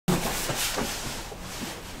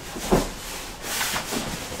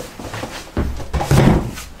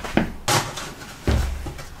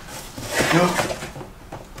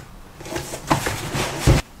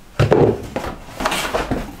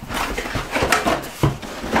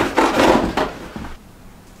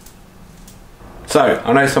So,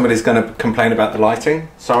 I know somebody's going to complain about the lighting.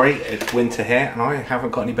 Sorry, it's winter here and I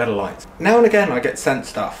haven't got any better lights. Now and again I get sent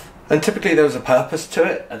stuff. And typically there's a purpose to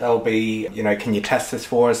it. There'll be, you know, can you test this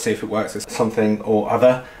for us, see if it works as something or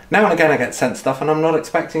other. Now and again I get sent stuff and I'm not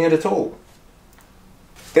expecting it at all.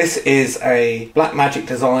 This is a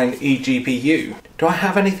BlackmagicDesign eGPU. Do I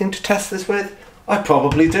have anything to test this with? I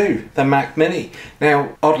probably do, the Mac Mini.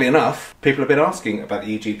 Now, oddly enough, people have been asking about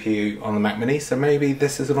the eGPU on the Mac Mini, so maybe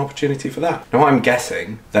this is an opportunity for that. Now, I'm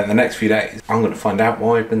guessing that in the next few days, I'm going to find out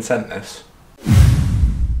why I've been sent this.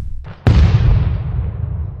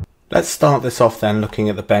 Let's start this off then looking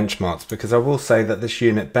at the benchmarks, because I will say that this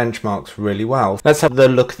unit benchmarks really well. Let's have a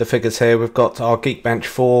look at the figures here. We've got our Geekbench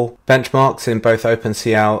 4 benchmarks in both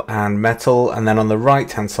OpenCL and Metal, and then on the right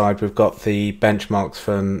hand side we've got the benchmarks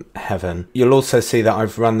from Heaven. You'll also see that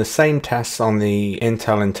I've run the same tests on the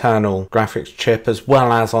Intel internal graphics chip as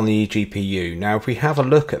well as on the eGPU. Now if we have a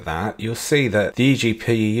look at that, you'll see that the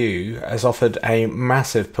eGPU has offered a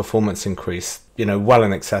massive performance increase, you know, well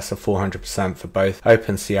in excess of 400% for both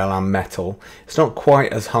OpenCL and Metal. It's not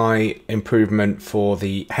quite as high improvement for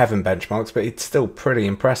the Heaven benchmarks, but it's still pretty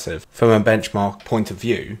impressive from a benchmark point of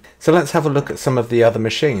view. So let's have a look at some of the other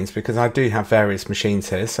machines, because I do have various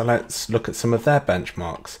machines here, so let's look at some of their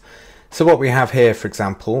benchmarks. So what we have here, for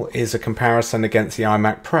example, is a comparison against the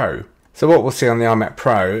iMac Pro. So what we'll see on the iMac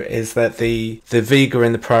Pro is that the Vega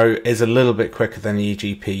in the Pro is a little bit quicker than the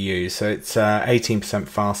eGPU. So it's 18%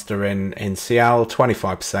 faster in CL,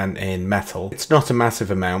 25% in Metal. It's not a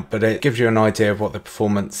massive amount, but it gives you an idea of what the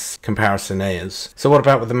performance comparison is. So what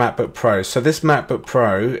about with the MacBook Pro? So this MacBook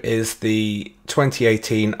Pro is the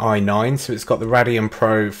 2018 i9, so it's got the Radeon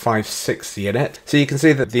Pro 560 in it. So you can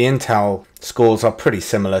see that the Intel scores are pretty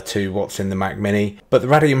similar to what's in the Mac Mini, but the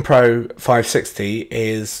Radeon Pro 560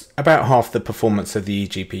 is about half the performance of the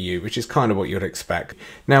eGPU, which is kind of what you'd expect.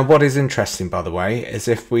 Now what is interesting, by the way, is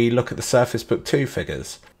if we look at the Surface Book 2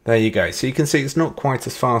 figures. There you go. So you can see it's not quite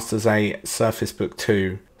as fast as a Surface Book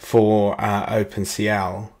 2 for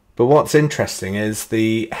OpenCL. But what's interesting is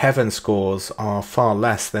the Heaven scores are far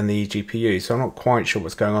less than the eGPU, so I'm not quite sure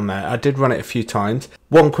what's going on there. I did run it a few times.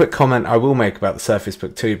 One quick comment I will make about the Surface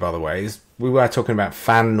Book 2, by the way, is we were talking about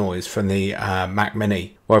fan noise from the Mac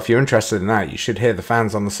Mini. Well, if you're interested in that, you should hear the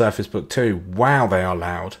fans on the Surface Book 2. Wow, they are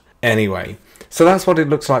loud. Anyway, so that's what it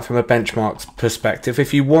looks like from a benchmarks perspective.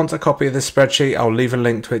 If you want a copy of this spreadsheet, I'll leave a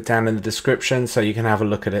link to it down in the description so you can have a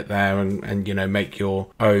look at it there and you know, make your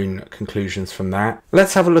own conclusions from that.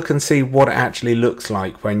 Let's have a look and see what it actually looks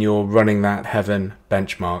like when you're running that Heaven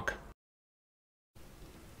benchmark.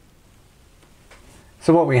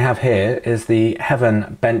 So what we have here is the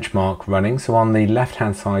Heaven benchmark running. So on the left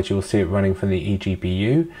hand side you'll see it running from the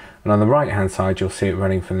eGPU, and on the right hand side you'll see it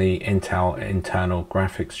running from the Intel internal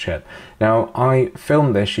graphics chip. Now I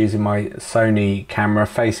filmed this using my Sony camera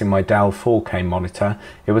facing my Dell 4K monitor.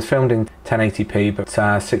 It was filmed in 1080p but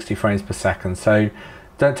 60 frames per second, so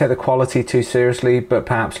don't take the quality too seriously, but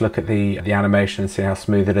perhaps look at the animation and see how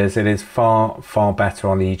smooth it is. It is far better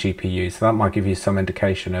on the eGPU, so that might give you some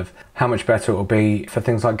indication of how much better it will be for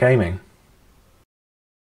things like gaming.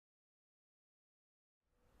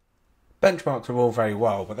 Benchmarks are all very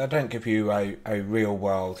well, but they don't give you a real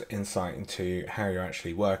world insight into how you're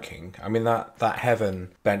actually working. I mean, that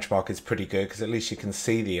Heaven benchmark is pretty good because at least you can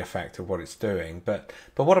see the effect of what it's doing. But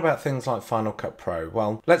what about things like Final Cut Pro?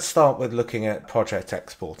 Well, let's start with looking at project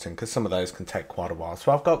exporting, because some of those can take quite a while.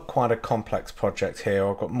 So I've got quite a complex project here.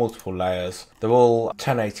 I've got multiple layers. They're all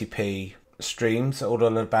 1080p streams, all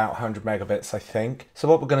at about 100 megabits I think. So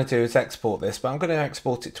what we're going to do is export this, but I'm going to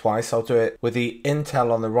export it twice. I'll do it with the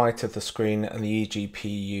Intel on the right of the screen and the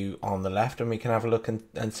eGPU on the left, and we can have a look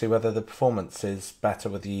and see whether the performance is better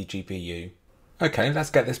with the eGPU. Okay, let's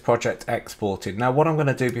get this project exported. Now what I'm going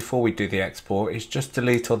to do before we do the export is just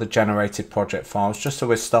delete all the generated project files, just so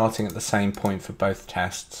we're starting at the same point for both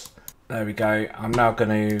tests. There we go. I'm now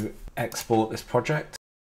going to export this project.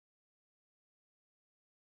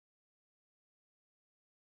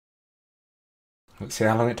 Let's see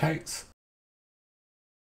how long it takes.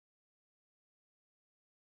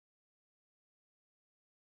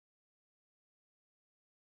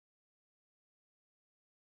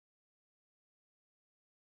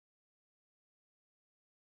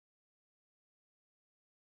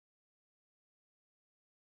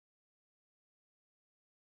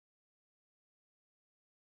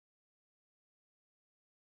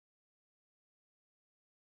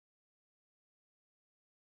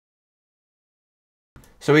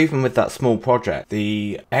 So even with that small project,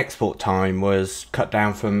 the export time was cut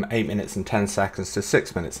down from 8 minutes and 10 seconds to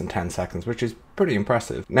 6 minutes and 10 seconds, which is pretty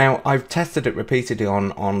impressive. Now, I've tested it repeatedly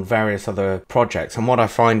on various other projects, and what I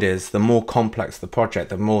find is the more complex the project,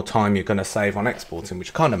 the more time you're going to save on exporting,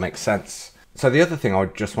 which kind of makes sense. So the other thing I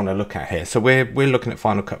just want to look at here, so we're looking at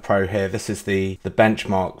Final Cut Pro here. This is the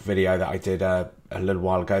benchmark video that I did a little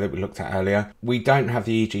while ago that we looked at earlier. We don't have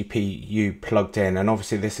the eGPU plugged in, and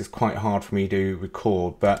obviously this is quite hard for me to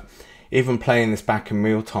record, but even playing this back in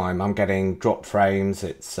real time, I'm getting dropped frames.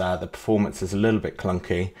 It's the performance is a little bit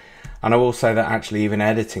clunky, and I will say that actually even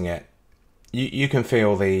editing it, you can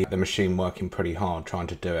feel the machine working pretty hard trying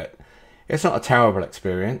to do it. It's not a terrible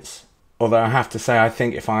experience, although I have to say I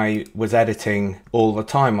think if I was editing all the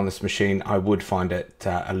time on this machine, I would find it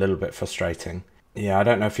a little bit frustrating. Yeah, I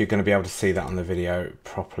don't know if you're going to be able to see that on the video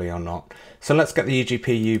properly or not. So let's get the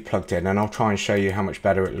eGPU plugged in, and I'll try and show you how much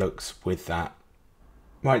better it looks with that.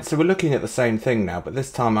 Right, so we're looking at the same thing now, but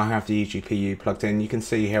this time I have the eGPU plugged in. You can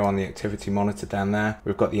see here on the activity monitor down there,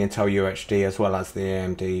 we've got the Intel UHD as well as the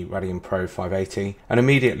AMD Radeon Pro 580. And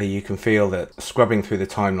immediately you can feel that scrubbing through the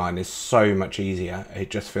timeline is so much easier.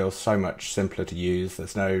 It just feels so much simpler to use.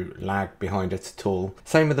 There's no lag behind it at all.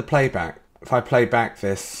 Same with the playback. If I play back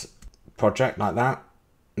this project like that,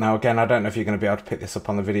 now again, I don't know if you're going to be able to pick this up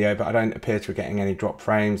on the video, but I don't appear to be getting any drop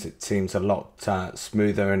frames. It seems a lot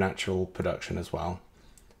smoother in actual production as well.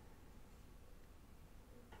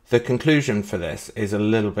 The conclusion for this is a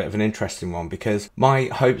little bit of an interesting one because my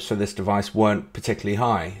hopes for this device weren't particularly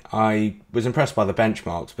high. I was impressed by the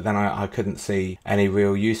benchmarks, but then I couldn't see any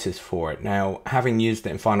real uses for it. Now, having used it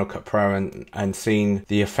in Final Cut Pro and seen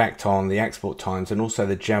the effect on the export times and also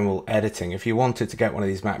the general editing, if you wanted to get one of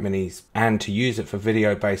these Mac Minis and to use it for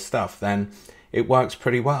video-based stuff, then it works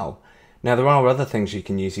pretty well. Now, there are other things you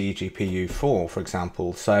can use the eGPU for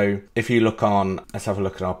example. So if you look on, let's have a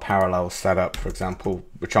look at our parallel setup, for example,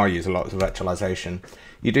 which I use a lot as virtualization.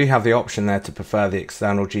 You do have the option there to prefer the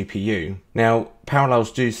external GPU. Now,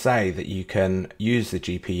 parallels do say that you can use the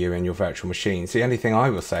GPU in your virtual machines. The only thing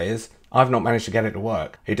I will say is I've not managed to get it to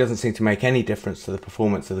work. It doesn't seem to make any difference to the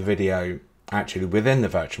performance of the video actually within the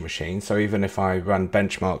virtual machine. So even if I run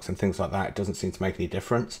benchmarks and things like that, it doesn't seem to make any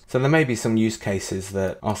difference. So there may be some use cases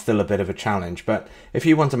that are still a bit of a challenge, but if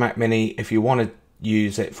you want a Mac Mini, if you want to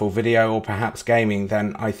use it for video or perhaps gaming,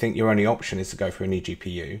 then I think your only option is to go for an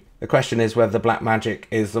eGPU. The question is whether the Blackmagic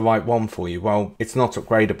is the right one for you. Well, it's not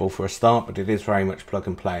upgradable for a start, but it is very much plug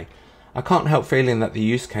and play. I can't help feeling that the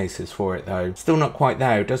use cases for it though, still not quite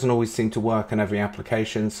there. It doesn't always seem to work on every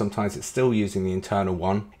application. Sometimes it's still using the internal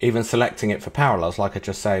one. Even selecting it for parallels, like I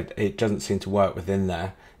just said, it doesn't seem to work within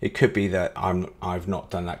there. It could be that I've not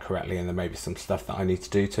done that correctly and there may be some stuff that I need to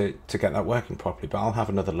do to get that working properly, but I'll have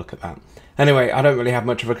another look at that. Anyway, I don't really have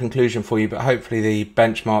much of a conclusion for you, but hopefully the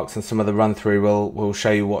benchmarks and some of the run through will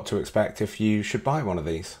show you what to expect if you should buy one of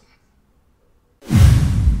these.